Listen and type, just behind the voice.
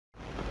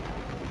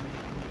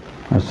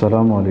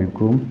আসসালামু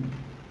আলাইকুম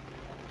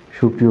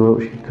সুপ্রিয়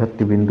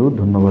শিক্ষার্থীবৃন্দ,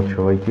 ধন্যবাদ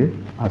সবাইকে।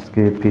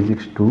 আজকে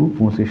ফিজিক্স 2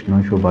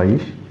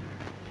 25/922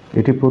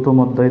 এটি প্রথম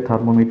অধ্যায়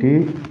থার্মোমেট্রি।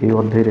 এই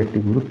অধ্যায়ের একটি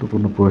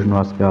গুরুত্বপূর্ণ প্রশ্ন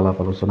আজকে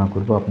আলোচনা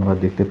করব। আপনারা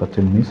দেখতে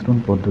পাচ্ছেন মিশ্রণ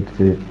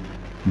পদ্ধতিতে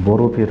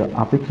বরফের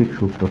আপেক্ষিক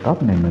সুপ্ত তাপ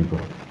নির্ণয়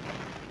করো।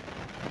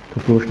 তো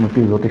প্রশ্নটি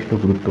যথেষ্ট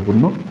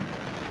গুরুত্বপূর্ণ।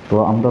 তো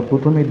আমরা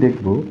প্রথমেই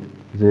দেখব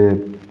যে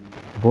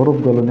বরফ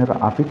গলনের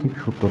আপেক্ষিক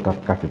সুপ্ত তাপ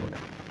কাকে বলে।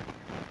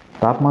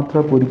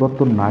 তাপমাত্রা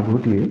পরিবর্তন না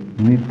ঘটিয়ে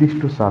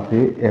নির্দিষ্ট চাপে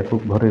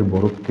একক ভরের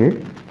বরফকে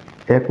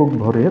একক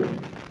ভরের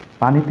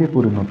পানিতে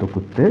পরিণত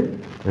করতে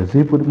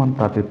যে পরিমাণ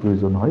তাপের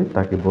প্রয়োজন হয়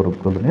তাকে বরফ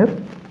গলনের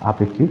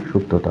আপেক্ষিক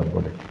সুপ্ত তাপ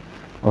বলে।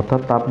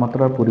 অর্থাৎ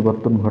তাপমাত্রার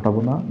পরিবর্তন ঘটাবো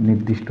না,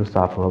 নির্দিষ্ট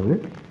চাপ হবে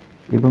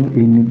এবং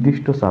এই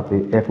নির্দিষ্ট চাপে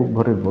একক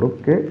ভরের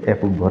বরফকে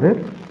একক ভরের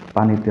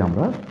পানিতে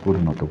আমরা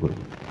পরিণত করব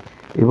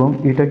এবং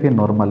এটাকে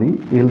নরমালি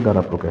এল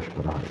দ্বারা প্রকাশ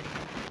করা হয়।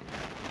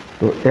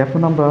 তো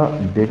এখন আমরা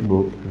দেখব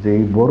যে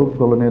এই বরফ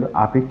গলনের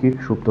আপেক্ষিক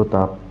সুপ্ত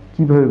তাপ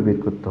কীভাবে বের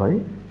করতে হয়,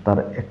 তার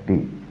একটি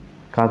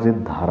কাজের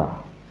ধারা।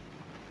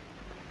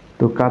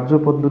 তো কার্য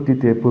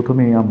পদ্ধতিতে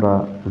প্রথমেই আমরা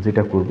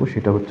যেটা করব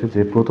সেটা হচ্ছে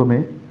যে প্রথমে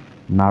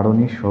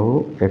নাড়নি সহ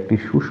একটি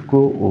শুষ্ক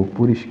ও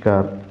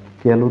পরিষ্কার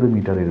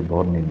ক্যালোরিমিটারের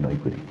ভর নির্ণয়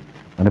করি।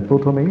 মানে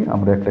প্রথমেই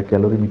আমরা একটা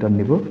ক্যালোরিমিটার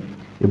নিব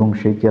এবং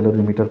সেই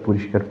ক্যালোরিমিটার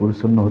পরিষ্কার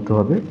পরিচ্ছন্ন হতে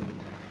হবে।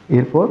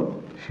 এরপর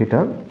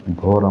সেটার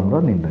ভর আমরা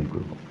নির্ণয়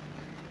করব।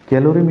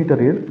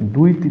 ক্যালোরিমিটারের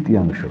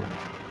 2/3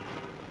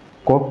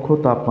 কক্ষ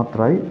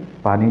তাপমাত্রায়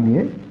পানি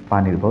নিয়ে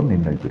পানির ভর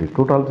নির্ণয় করি।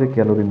 টোটাল যে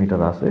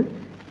ক্যালোরিমিটার আছে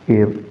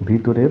এর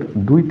ভিতরের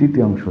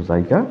 2/3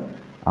 জায়গা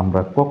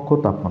আমরা কক্ষ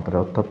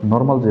তাপমাত্রায় অর্থাৎ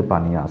নর্মাল যে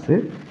পানি আছে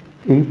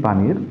এই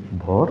পানির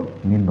ভর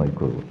নির্ণয়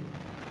করব।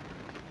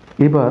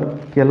 এবার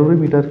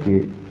ক্যালোরিমিটারকে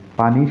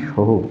পানি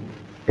সহ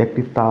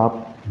একটি তাপ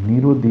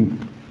নিরোধী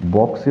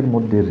বক্সের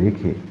মধ্যে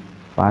রেখে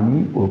পানি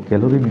ও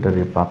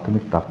ক্যালোরিমিটারের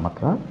প্রাথমিক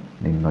তাপমাত্রা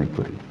নির্ণয়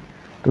করি।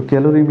 তো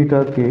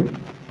ক্যালোরিমিটারকে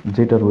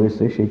যেটা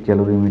রয়েছে সেই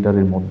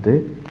ক্যালোরিমিটারের মধ্যে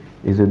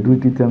এই যে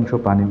 2/3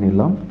 পানি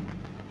নিলাম,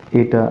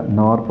 এটা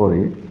নেওয়ার পরে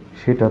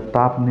সেটা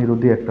তাপ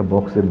নিরোধী একটা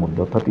বক্সের মধ্যে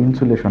অর্থাৎ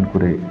ইনসুলেশন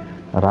করে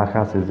রাখা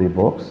আছে যে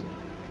বক্স,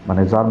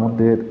 মানে যার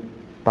মধ্যে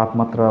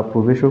তাপমাত্রা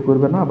প্রবেশও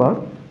করবে না আবার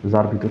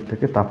যার ভিতর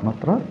থেকে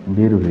তাপমাত্রা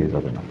বের হয়ে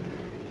যাবে না,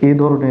 এই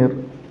ধরনের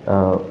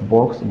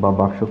বক্স বা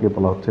বাক্সকে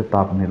বলা হচ্ছে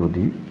তাপ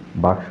নিরোধী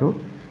বাক্স।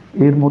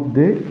 এর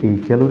মধ্যে এই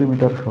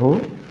ক্যালোরিমিটার সহ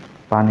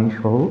পানি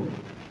সহ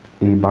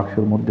এই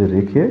বাক্সের মধ্যে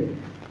রেখে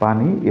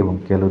পানি এবং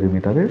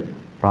ক্যালোরিমিটারের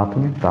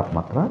প্রাথমিক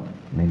তাপমাত্রা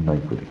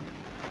নির্ণয় করি।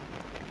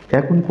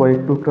 এখন কয়েক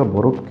টুকরা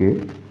বরফকে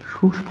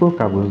শুষ্ক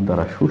কাগজ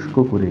দ্বারা শুষ্ক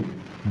করে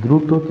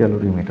দ্রুত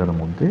ক্যালোরিমিটারের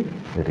মধ্যে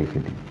রেখে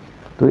দিই।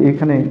 তো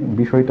এখানে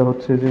বিষয়টা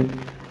হচ্ছে যে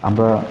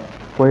আমরা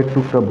কয়েক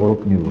টুকরা বরফ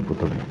নিব।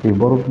 প্রথমে এই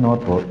বরফ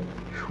নেওয়ার পর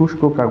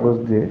শুষ্ক কাগজ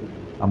দিয়ে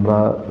আমরা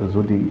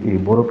যদি এই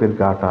বরফের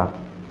গাটা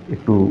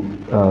একটু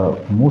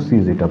মুছি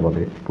যেটা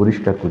বলে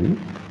পরিষ্কার করি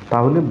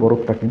তাহলে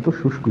বরফটা কিন্তু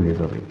শুষ্ক হয়ে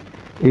যাবে।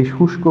 এই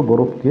শুষ্ক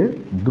বরফকে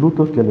দ্রুত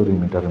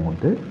ক্যালোরিমিটারের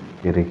মধ্যে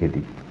রেখে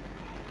দিই।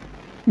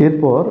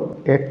 এরপর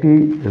একটি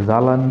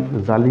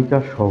জালিকা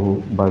সহ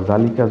বা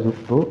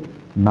জালিকাযুক্ত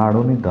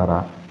নাড়নি দ্বারা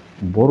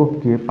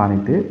বরফকে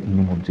পানিতে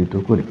নিমজ্জিত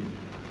করি।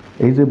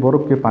 এই যে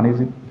বরফকে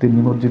পানিতে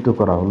নিমজ্জিত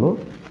করা হলো,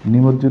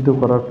 নিমজ্জিত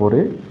করার পরে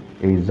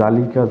এই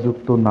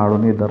জালিকাযুক্ত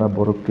নাড়নি দ্বারা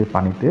বরফকে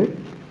পানিতে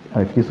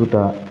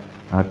কিছুটা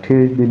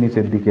ঠেস দিয়ে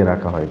নিচের দিকে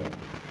রাখা হয়।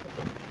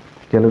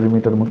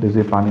 ক্যালোরিমিটার মধ্যে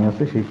যে পানি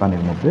আছে সেই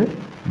পানির মধ্যে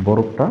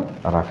বরফটা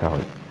রাখা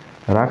হয়।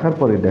 রাখার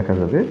পরে দেখা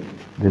যাবে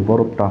যে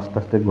বরফটা আস্তে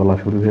আস্তে গলা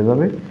শুরু হয়ে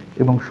যাবে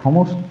এবং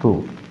সমস্ত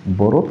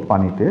বরফ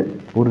পানিতে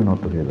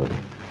পরিণত হয়ে যাবে।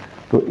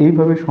 তো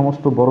এইভাবে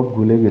সমস্ত বরফ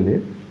গলে গেলে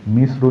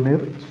মিশ্রণের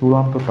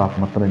চূড়ান্ত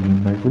তাপমাত্রা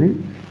নির্ণয় করি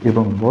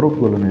এবং বরফ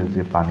গলনের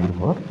যে পানির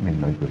ভর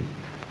নির্ণয় করি।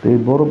 তো এই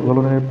বরফ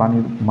গলনের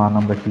পানির মান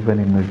আমরা কীভাবে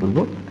নির্ণয় করব,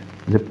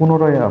 যে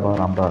পুনরায় আবার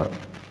আমরা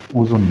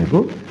ওজন নেব,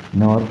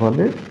 নেওয়ার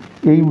ফলে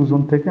এই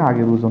ওজন থেকে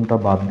আগের ওজনটা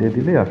বাদ দিয়ে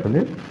দিলে আসলে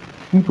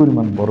কী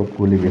পরিমাণ বরফ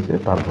গলে গেছে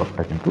তার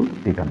ভরটা কিন্তু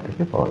এখান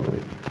থেকে পাওয়া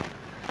যাবে।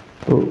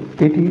 তো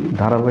এটি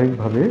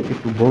ধারাবাহিকভাবে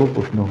একটু বড়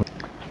প্রশ্ন।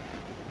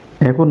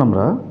 এখন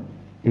আমরা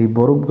এই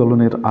বরফ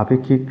গলনের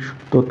আপেক্ষিক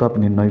সুপ্ত তাপ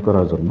নির্ণয়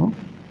করার জন্য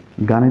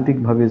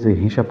গাণিতিকভাবে যে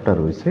হিসাবটা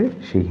রয়েছে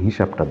সেই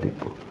হিসাবটা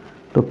দেখব।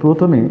 তো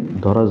প্রথমে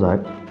ধরা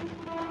যাক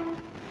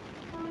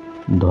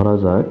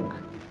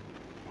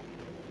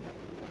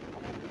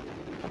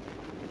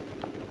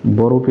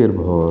বরফের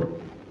ভর,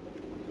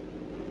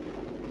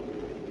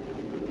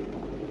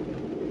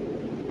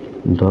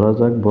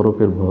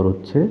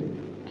 হচ্ছে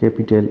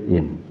ক্যাপিটাল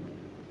এম,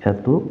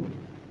 এত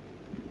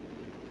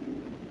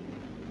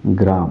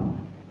গ্রাম।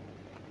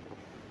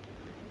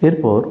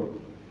 এরপর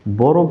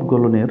বরফ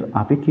গলনের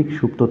আপেক্ষিক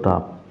সুপ্ত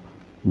তাপ,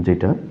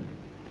 যেটা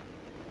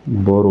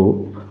বরফ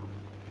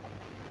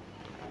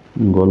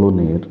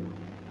গলনের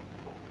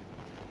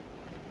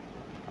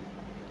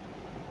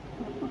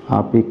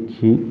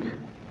আপেক্ষিক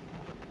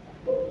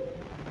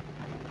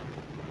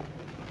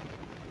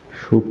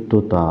সুপ্ত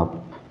তাপ,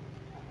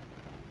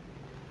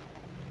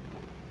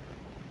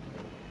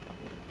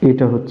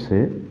 এটা হচ্ছে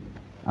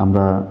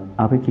আমরা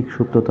আপেক্ষিক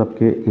সুপ্ত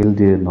তাপকে এল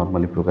দিয়ে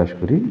নর্মালি প্রকাশ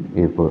করি।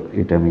 এরপর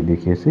এটা আমি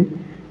দেখিয়েছি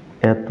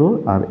এত,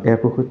 আর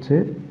একক হচ্ছে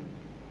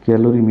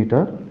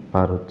ক্যালোরিমিটার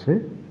পার হচ্ছে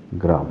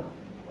গ্রাম।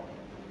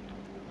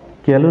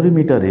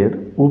 ক্যালোরিমিটারের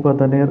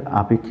উপাদানের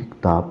আপেক্ষিক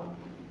তাপ,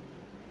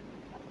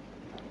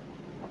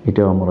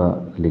 এটা আমরা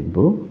লিখব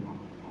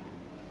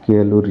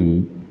ক্যালোরি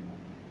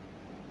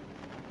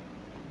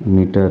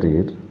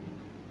মিটারের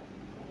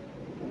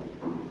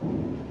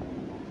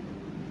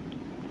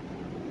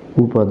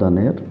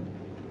উপাদানের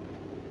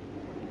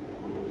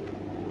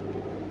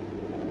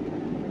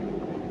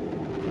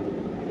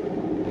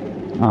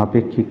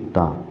আপেক্ষিক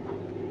তাপ,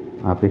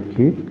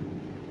 আপেক্ষিক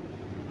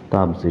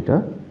তাপ যেটা,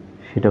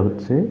 সেটা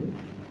হচ্ছে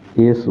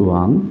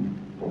S1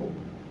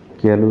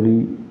 ক্যালোরি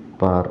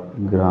পার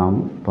গ্রাম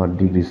পার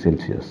ডিগ্রি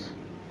সেলসিয়াস।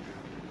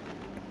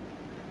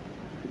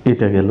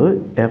 এটা গেল।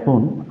 এখন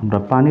আমরা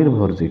পানির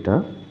ভর, যেটা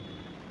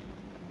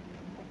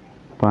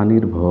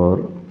পানির ভর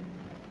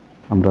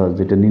আমরা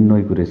যেটা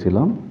নির্ণয়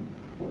করেছিলাম,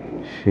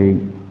 সেই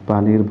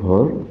পানির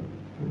ভর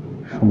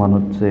সমান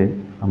হচ্ছে,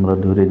 আমরা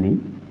ধরে নিই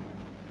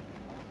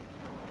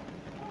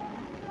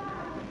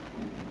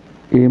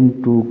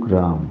M2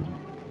 গ্রাম,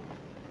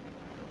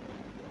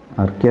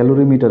 আর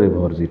ক্যালোরিমিটারের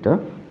ভর যেটা,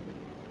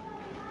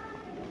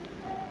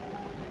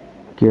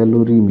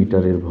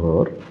 ক্যালোরিমিটারের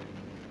ভর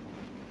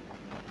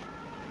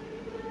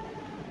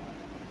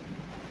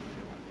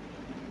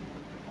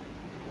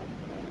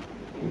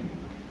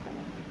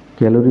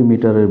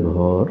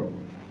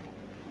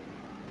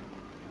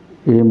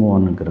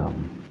M1 গ্রাম।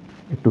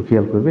 একটু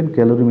খেয়াল করবেন,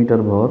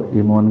 ক্যালোরিমিটার ভর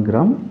M1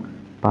 গ্রাম,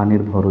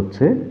 পানির ভর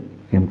হচ্ছে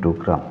M2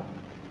 গ্রাম।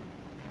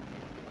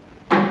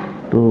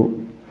 তো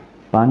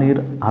পানির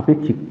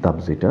আপেক্ষিক তাপ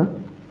যেটা,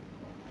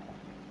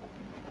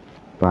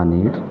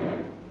 পানির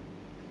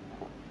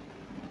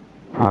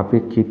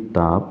আপেক্ষিক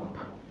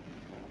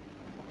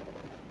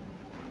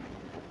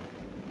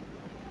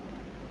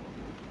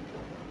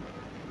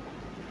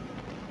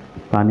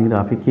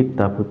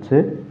তাপ হচ্ছে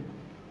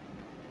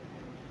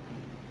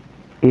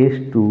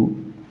S2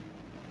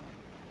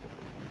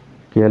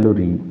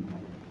 ক্যালোরি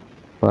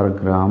পার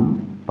গ্রাম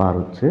পার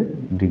হচ্ছে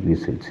ডিগ্রি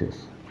সেলসিয়াস।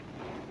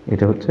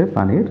 এটা হচ্ছে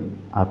পানির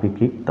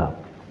আপেক্ষিক তাপ।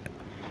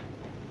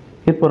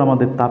 এরপর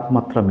আমাদের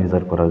তাপমাত্রা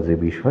মেজার করার যে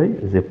বিষয়,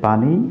 যে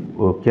পানি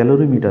ও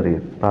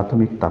ক্যালোরিমিটারের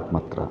প্রাথমিক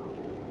তাপমাত্রা,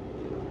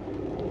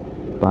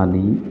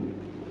 পানি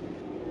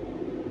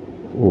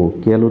ও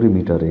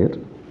ক্যালোরিমিটারের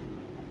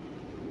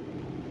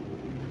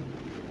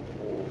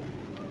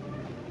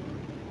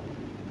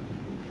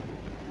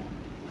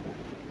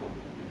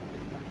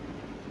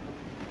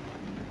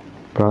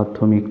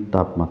প্রাথমিক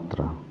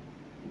তাপমাত্রা,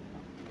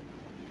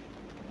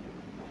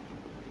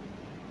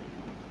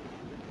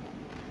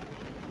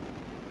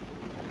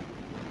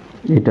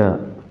 এটা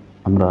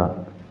আমরা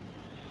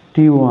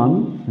T1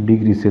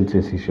 ডিগ্রি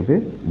সেলসিয়াস হিসেবে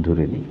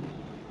ধরে নিই।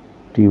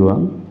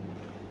 T1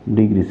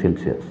 degree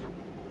Celsius.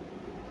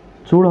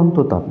 চূড়ান্ত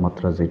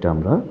তাপমাত্রা যেটা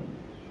আমরা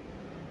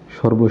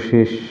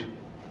সর্বশেষ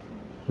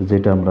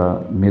যেটা আমরা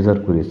মেজার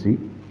করেছি,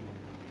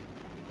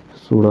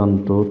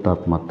 চূড়ান্ত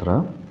তাপমাত্রা,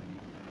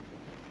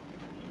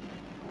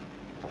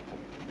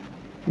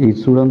 এই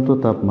চূড়ান্ত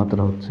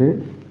তাপমাত্রা হচ্ছে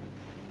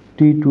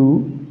T2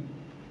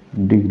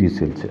 ডিগ্রি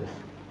সেলসিয়াস।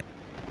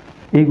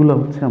 এইগুলো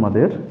হচ্ছে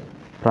আমাদের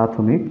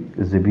প্রাথমিক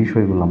যে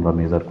বিষয়গুলো আমরা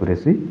মেজার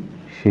করেছি,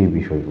 সেই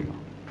বিষয়গুলো।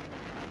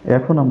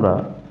 এখন আমরা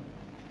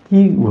কি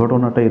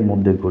ঘটনাটা এর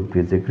মধ্যে ঘটবে,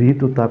 যে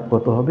গৃহীত তাপ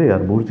কত হবে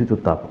আর বর্জিত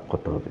তাপ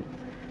কত হবে।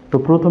 তো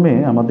প্রথমে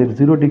আমাদের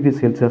 0 ডিগ্রি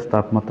সেলসিয়াস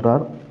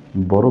তাপমাত্রার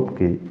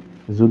বরফকে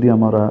যদি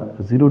আমরা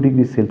 0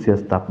 ডিগ্রি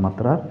সেলসিয়াস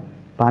তাপমাত্রার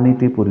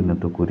পানিতে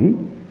পরিণত করি,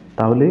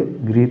 তাহলে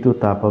গৃহীত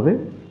তাপ হবে।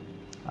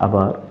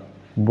 আবার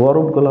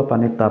বরফ গলা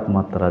পানির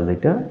তাপমাত্রা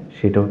যেটা,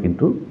 সেটাও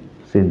কিন্তু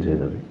চেঞ্জ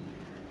হয়ে যাবে।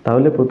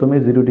 তাহলে প্রথমে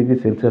 0 ডিগ্রি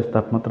সেলসিয়াস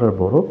তাপমাত্রার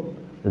বরফ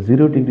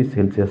 0 ডিগ্রি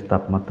সেলসিয়াস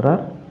তাপমাত্রার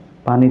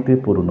পানিতে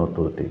পরিণত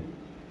হতে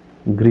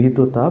গৃহীত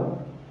তাপ,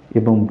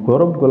 এবং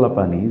বরফ গলা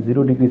পানি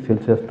 0 ডিগ্রি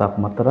সেলসিয়াস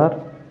তাপমাত্রার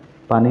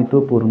পানিতে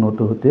পরিণত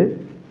হতে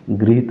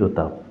গৃহীত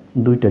তাপ,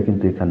 দুইটা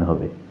কিন্তু এখানে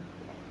হবে।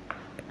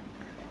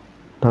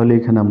 তাহলে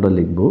এখানে আমরা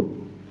লিখব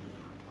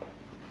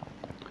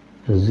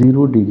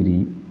 0 ডিগ্রি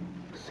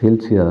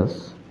সেলসিয়াস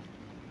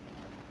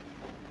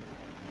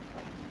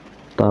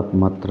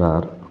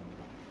তাপমাত্রার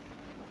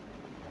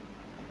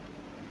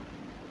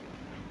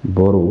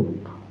বরফ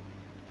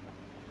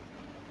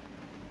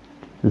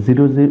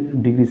 0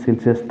 ডিগ্রি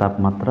সেলসিয়াস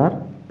তাপমাত্রার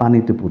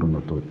পানিতে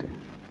পরিণত হতে,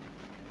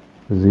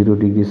 0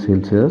 ডিগ্রি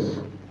সেলসিয়াস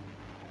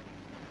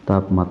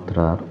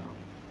তাপমাত্রার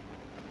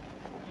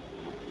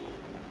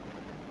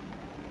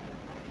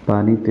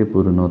পানিতে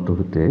পরিণত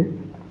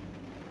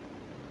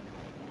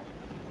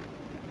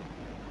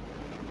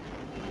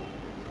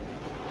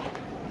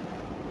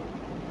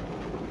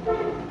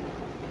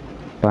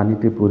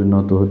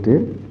হতে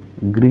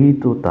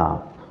গৃহীত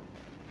তাপ,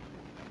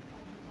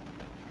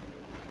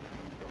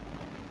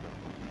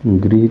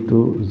 গৃহীত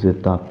যে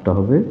তাপটা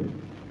হবে,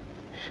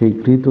 সেই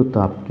গৃহীত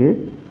তাপকে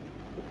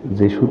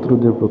যে সূত্র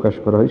দিয়ে প্রকাশ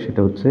করা হয়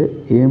সেটা হচ্ছে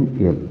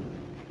ml।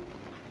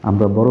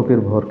 আমরা বরফের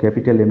ভর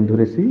ক্যাপিটাল M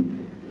ধরেছি,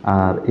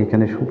 আর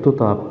এখানে সুপ্ত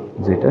তাপ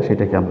যেটা,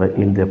 সেটাকে আমরা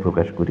এল দিয়ে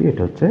প্রকাশ করি,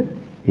 এটা হচ্ছে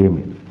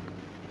ml।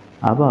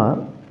 আবার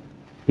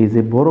এই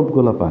যে বরফ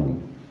গোলা পানি,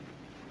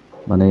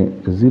 মানে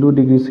 0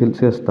 ডিগ্রি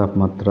সেলসিয়াস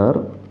তাপমাত্রার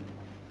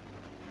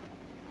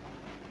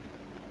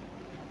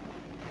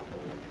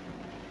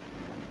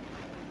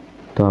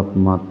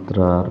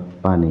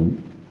পানি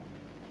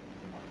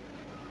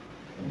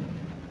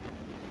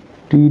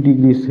T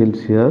ডিগ্রি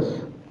সেলসিয়াস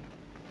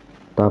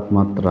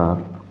তাপমাত্রার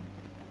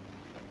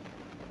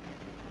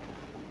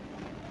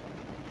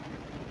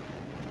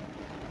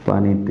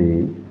পানিতে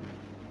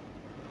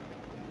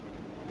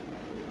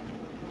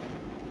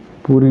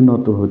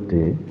পরিণত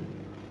হতে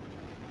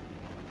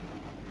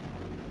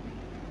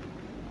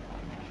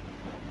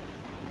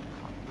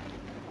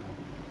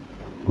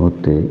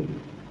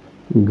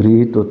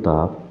গৃহীত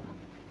তাপ,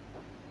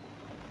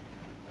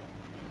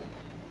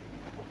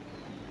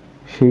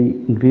 সেই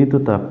গৃহীত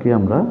তাপকে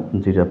আমরা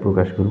যেটা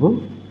প্রকাশ করব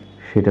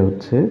সেটা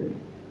হচ্ছে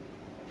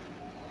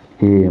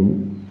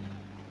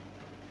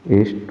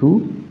m(s2)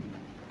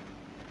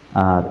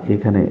 আর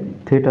এখানে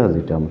থিটা,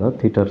 যেটা আমরা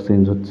থিটার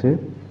চেঞ্জ হচ্ছে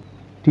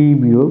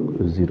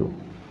T-0,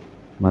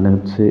 মানে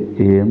হচ্ছে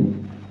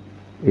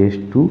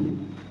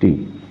m(s2)T।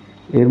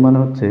 এর মানে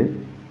হচ্ছে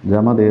যে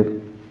আমাদের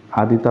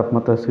আদি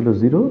তাপমাত্রা ছিল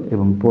 0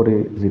 এবং পরে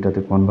যেটাতে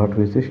কনভার্ট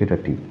হয়েছে সেটা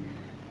T।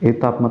 এই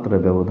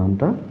তাপমাত্রার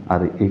ব্যবধানটা,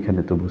 আর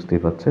এইখানে তো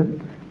বুঝতেই পাচ্ছেন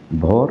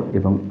ভর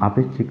এবং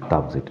আপেক্ষিক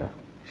তাপ যেটা,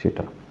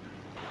 সেটা।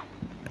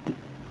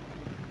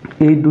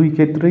 এই দুই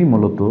ক্ষেত্রেই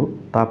মূলত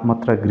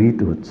তাপমাত্রা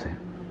গৃহীত হচ্ছে।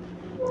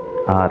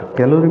 আর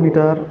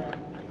ক্যালোরিমিটার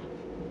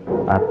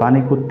আর পানি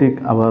কর্তৃক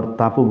আবার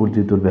তাপও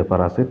বর্জিতর ব্যাপার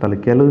আছে। তাহলে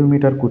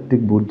ক্যালোরিমিটার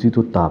কর্তৃক বর্জিত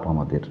তাপ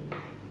আমাদের,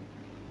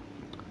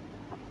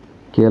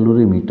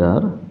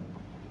 ক্যালোরিমিটার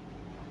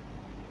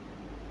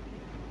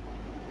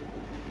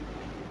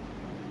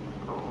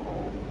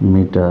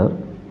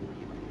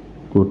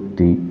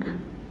কর্তৃক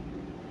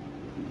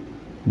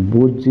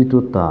বর্জিত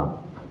তাপ,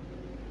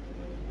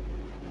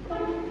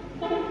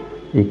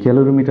 এই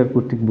ক্যালোরিমিটার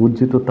কর্তৃক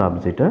বর্জিত তাপ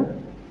যেটা,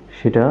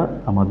 সেটা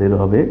আমাদের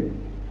হবে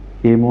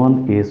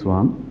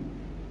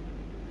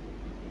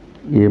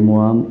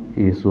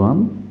m1s1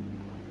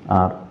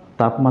 আর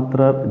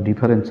তাপমাত্রার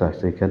ডিফারেন্স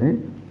আসছে এখানে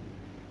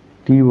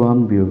T1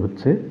 বিয়োগ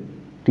হচ্ছে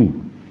T।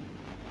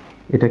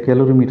 এটা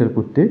ক্যালোরিমিটার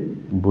কর্তৃক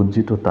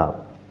বর্জিত তাপ।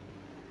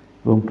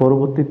 এবং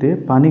পরবর্তীতে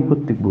পানি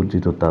কর্তৃক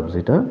বর্জিত তাপ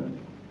যেটা,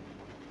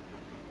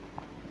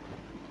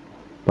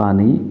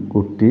 পানি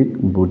কর্তৃক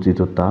বর্জিত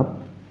তাপ,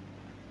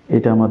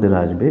 এটা আমাদের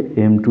আসবে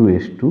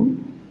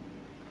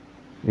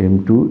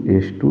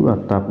m2s2 আর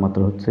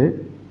তাপমাত্রা হচ্ছে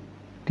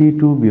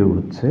T2 বিয়োগ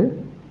হচ্ছে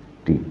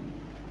T।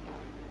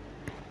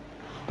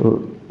 তো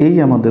এই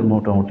আমাদের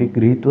মোটামুটি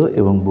গৃহীত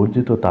এবং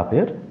বর্জিত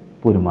তাপের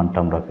পরিমাণটা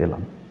আমরা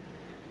পেলাম।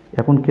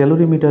 এখন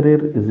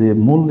ক্যালোরিমিটারের যে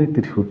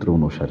মূলনীতির সূত্র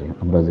অনুসারে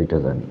আমরা যেটা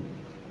জানি,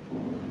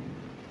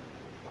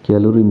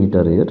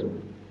 ক্যালোরিমিটারের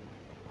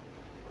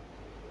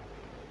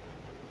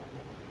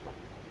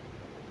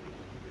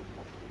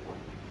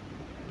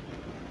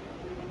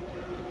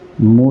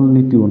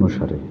মূলনীতি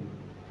অনুসারে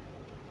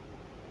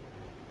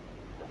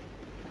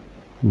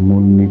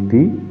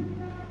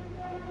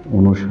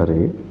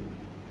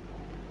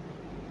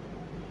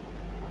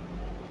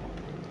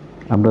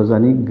আমরা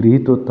জানি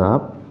গৃহীত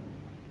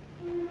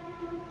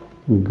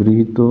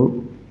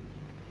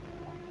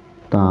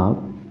তাপ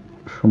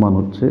সমান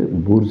হচ্ছে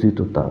বর্জিত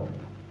তাপ।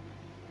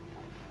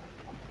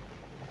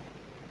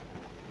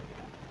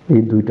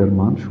 এই দুইটার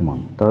মান সমান।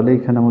 তাহলে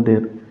এখানে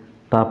আমাদের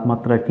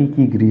তাপমাত্রা কি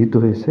কি গৃহীত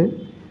হয়েছে,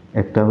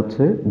 একটা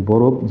হচ্ছে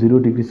বরফ 0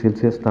 ডিগ্রি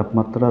সেলসিয়াস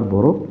তাপমাত্রা, আর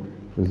বরফ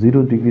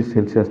 0 ডিগ্রি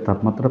সেলসিয়াস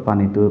তাপমাত্রা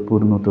পানিতে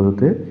পরিণত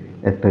হতে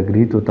একটা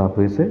গৃহীত তাপ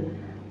হয়েছে।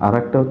 আর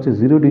একটা হচ্ছে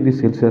 0 ডিগ্রি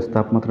সেলসিয়াস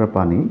তাপমাত্রা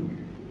পানি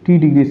T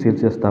ডিগ্রি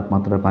সেলসিয়াস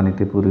তাপমাত্রা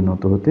পানিতে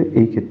পরিণত হতে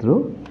এই ক্ষেত্রেও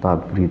তাপ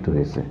গৃহীত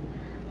হয়েছে।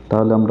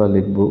 তাহলে আমরা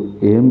লিখব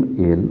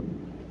ml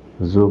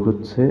যোগ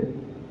হচ্ছে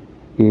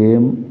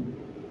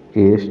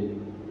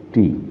m(s)T,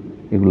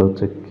 এগুলো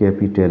হচ্ছে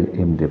ক্যাপিটাল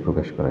M দিয়ে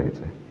প্রকাশ করা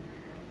হয়েছে।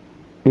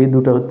 এই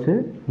দুটা হচ্ছে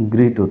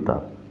গৃহীত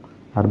তাপ।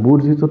 আর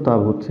বর্জিত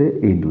তাপ হচ্ছে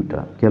এই দুটা,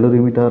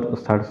 ক্যালোরিমিটার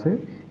ছাড়ছে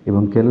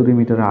এবং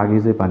ক্যালোরিমিটারের আগে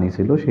যে পানি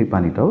ছিল সেই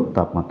পানিটাও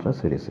তাপমাত্রা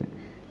ছেড়েছে,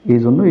 এই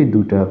জন্য এই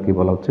দুটাকে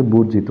বলা হচ্ছে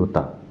বর্জিত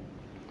তাপ।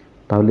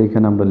 তাহলে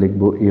এখানে আমরা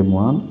লিখব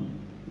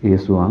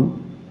m1s1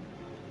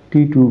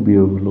 T2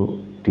 বিয়োগ হলো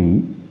T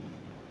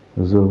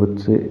যোগ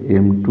হচ্ছে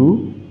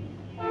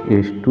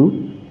m2s2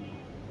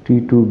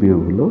 T2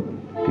 বিয়োগ হলো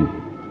T,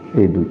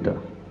 এই দুইটা।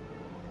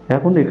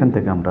 এখন এখান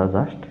থেকে আমরা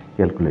জাস্ট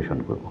ক্যালকুলেশন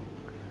করব।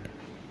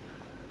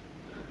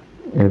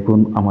 এখন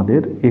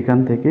আমাদের এখান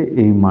থেকে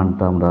এই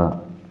মানটা আমরা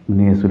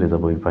নিয়ে চলে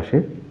যাব, এই পাশে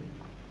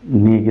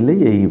নিয়ে গেলেই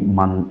এই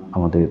মান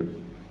আমাদের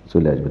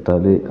চলে আসবে।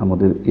 তাহলে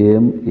আমাদের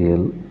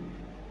ml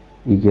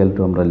ইকুয়াল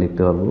টু আমরা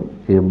লিখতে পারবো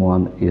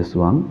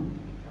m1s1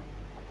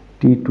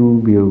 T2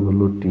 বিয়োগ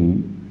হলো T,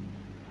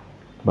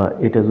 বা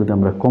এটা যদি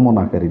আমরা কমন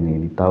আকারে নিয়ে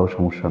নিই তাও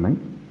সমস্যা নাই।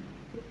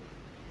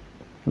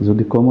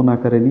 যদি কমন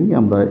আকারে নিই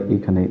আমরা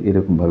এখানে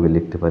এরকমভাবে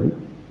লিখতে পারি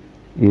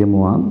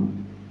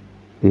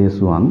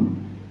m1s1,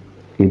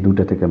 এই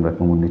দুটা থেকে আমরা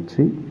কমন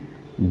নিচ্ছি,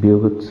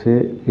 বিয়োগ হচ্ছে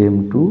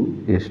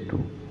m2s2।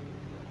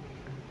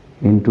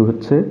 ইন্টু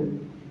হচ্ছে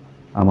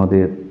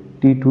আমাদের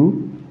T2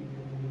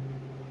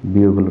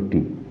 বিয়োগ হলো T,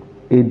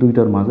 এই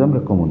দুইটার মাঝে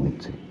আমরা কমন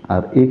নিচ্ছি।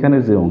 আর এখানে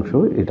যে অংশ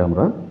এটা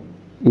আমরা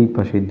এই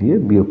পাশে দিয়ে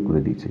বিয়োগ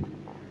করে দিচ্ছি,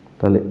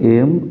 তাহলে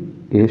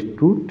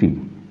M/T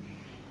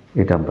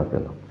এটা আমরা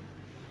পেলাম।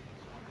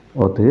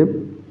 অতএব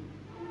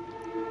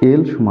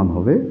L সমান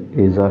হবে,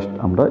 এই জাস্ট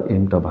আমরা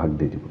এমটা ভাগ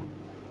দিয়ে দিব।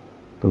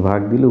 তো ভাগ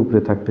দিলে উপরে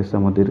থাকতেছে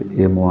আমাদের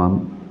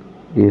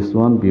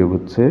M1/S1 বিয়োগ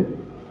হচ্ছে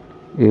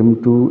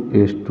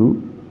M2/S2,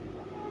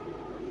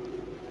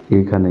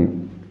 এখানে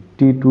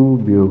T2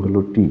 বিয়োগ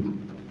হলো T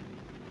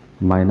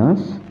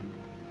মাইনাস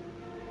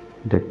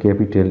এটা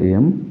ক্যাপিটাল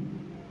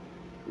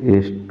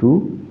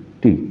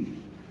M/S2T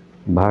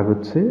ভাগ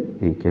হচ্ছে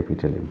এই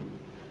ক্যাপিটাল M।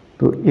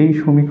 তো এই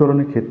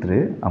সমীকরণের ক্ষেত্রে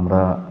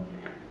আমরা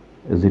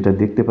যেটা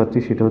দেখতে পাচ্ছি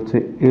সেটা হচ্ছে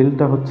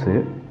এলটা হচ্ছে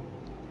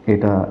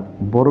এটা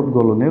বরফ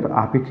গলনের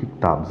আপেক্ষিক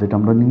তাপ যেটা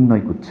আমরা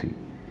নির্ণয় করছি।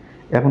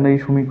 এখন এই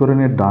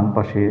সমীকরণের ডান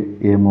পাশে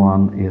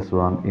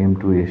M1/S1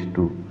 M2/S2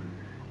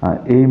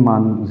 এই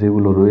মান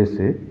যেগুলো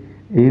রয়েছে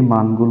এই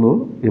মানগুলো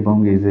এবং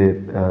এই যে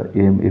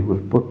M এগুলো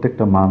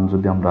প্রত্যেকটা মান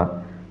যদি আমরা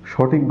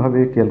সঠিকভাবে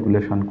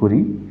ক্যালকুলেশন করি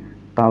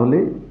তাহলে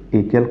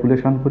এই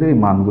ক্যালকুলেশন করে এই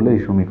মানগুলো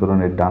এই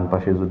সমীকরণের ডান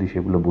পাশে যদি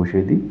সেগুলো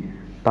বসিয়ে দিই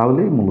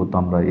তাহলেই মূলত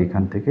আমরা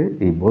এখান থেকে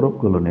এই বরফ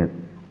গলনের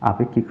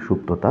আপেক্ষিক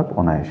সুপ্ত তাপ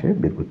অনায়াসে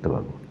বের করতে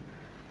পারবো।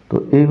 তো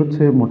এই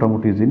হচ্ছে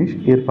মোটামুটি জিনিস।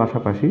 এর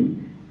পাশাপাশি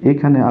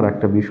এখানে আর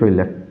একটা বিষয়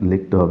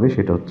লিখতে হবে,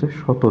 সেটা হচ্ছে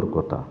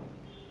সতর্কতা।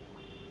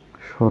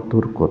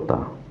 সতর্কতা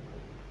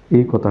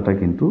এই কথাটা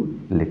কিন্তু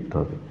লিখতে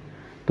হবে।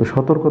 তো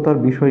সতর্কতার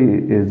বিষয়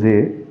যে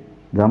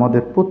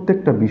আমাদের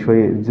প্রত্যেকটা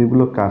বিষয়ে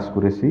যেগুলো কাজ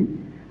করেছি,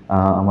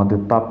 আমাদের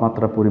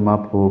তাপমাত্রা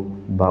পরিমাপ হোক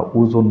বা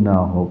ওজন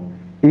নেওয়া হোক,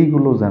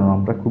 এইগুলো যেন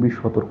আমরা খুবই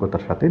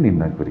সতর্কতার সাথে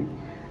নির্ণয় করি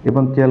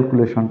এবং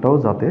ক্যালকুলেশনটাও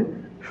যাতে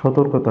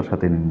সতর্কতার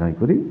সাথে নির্ণয়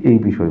করি, এই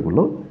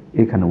বিষয়গুলো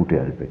এখানে উঠে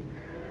আসবে।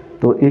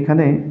 তো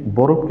এখানে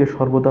বরফকে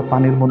সর্বদা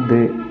পানির মধ্যে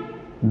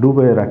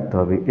ডুবিয়ে রাখতে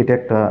হবে, এটা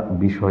একটা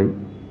বিষয়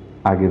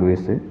আগে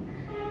রয়েছে।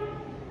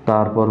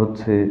 তারপর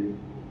হচ্ছে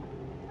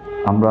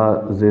আমরা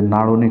যে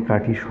নাড়নি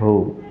কাঠি সহ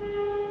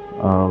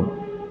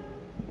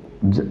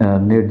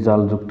নেট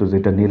জালযুক্ত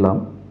যেটা নিলাম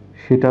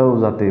সেটাও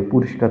যাতে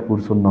পরিষ্কার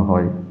পরিচ্ছন্ন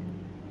হয়,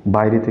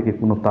 বাইরে থেকে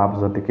কোনো তাপ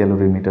যাতে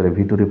ক্যালোরিমিটারের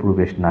ভিতরে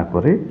প্রবেশ না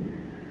করে,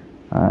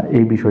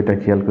 এই বিষয়টা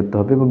খেয়াল করতে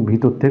হবে এবং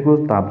ভিতর থেকেও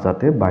তাপ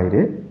যাতে বাইরে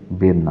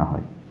বের না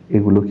হয়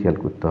এগুলো খেয়াল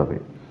করতে হবে।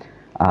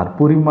 আর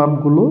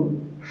পরিমাপগুলো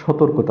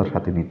সতর্কতার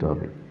সাথে নিতে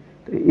হবে।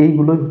 তো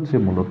এইগুলোই হচ্ছে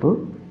মূলত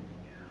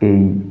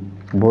এই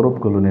বরফ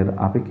গলনের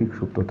আপেক্ষিক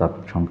সুপ্ত তাপ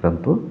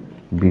সংক্রান্ত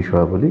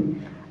বিষয়াবলী।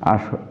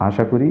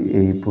 আশা করি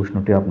এই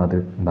প্রশ্নটি আপনাদের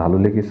ভালো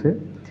লেগেছে।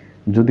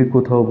 যদি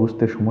কোথাও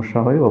বুঝতে সমস্যা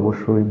হয়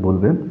অবশ্যই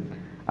বলবেন।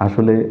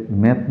 আসলে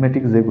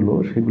ম্যাথমেটিক্স যেগুলো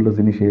সেগুলো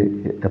জিনিসে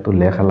এত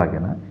লেখা লাগে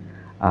না,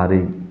 আর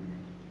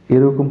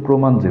এরকম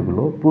প্রমাণ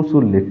যেগুলো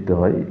প্রচুর লিখতে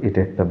হয় এটা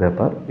একটা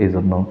ব্যাপার। এই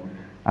জন্য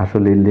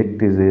আসলে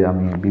লিখতে যে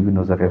আমি বিভিন্ন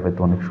জায়গায় হয়তো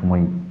অনেক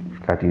সময়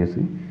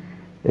কাটিয়েছি,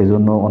 এই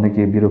জন্য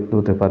অনেকে বিরক্ত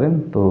হতে পারেন।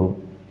 তো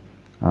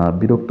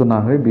বিরক্ত না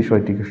হয়ে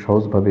বিষয়টিকে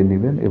সহজভাবে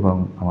নেবেন এবং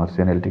আমার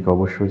চ্যানেলটিকে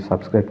অবশ্যই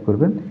সাবস্ক্রাইব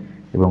করবেন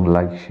এবং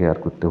লাইক শেয়ার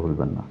করতে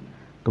ভুলবেন না।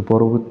 তো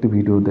পরবর্তী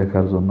ভিডিও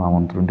দেখার জন্য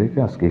আমন্ত্রণ রেখে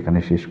আজকে এখানে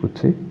শেষ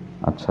করছি।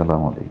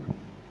 আসসালামু আলাইকুম।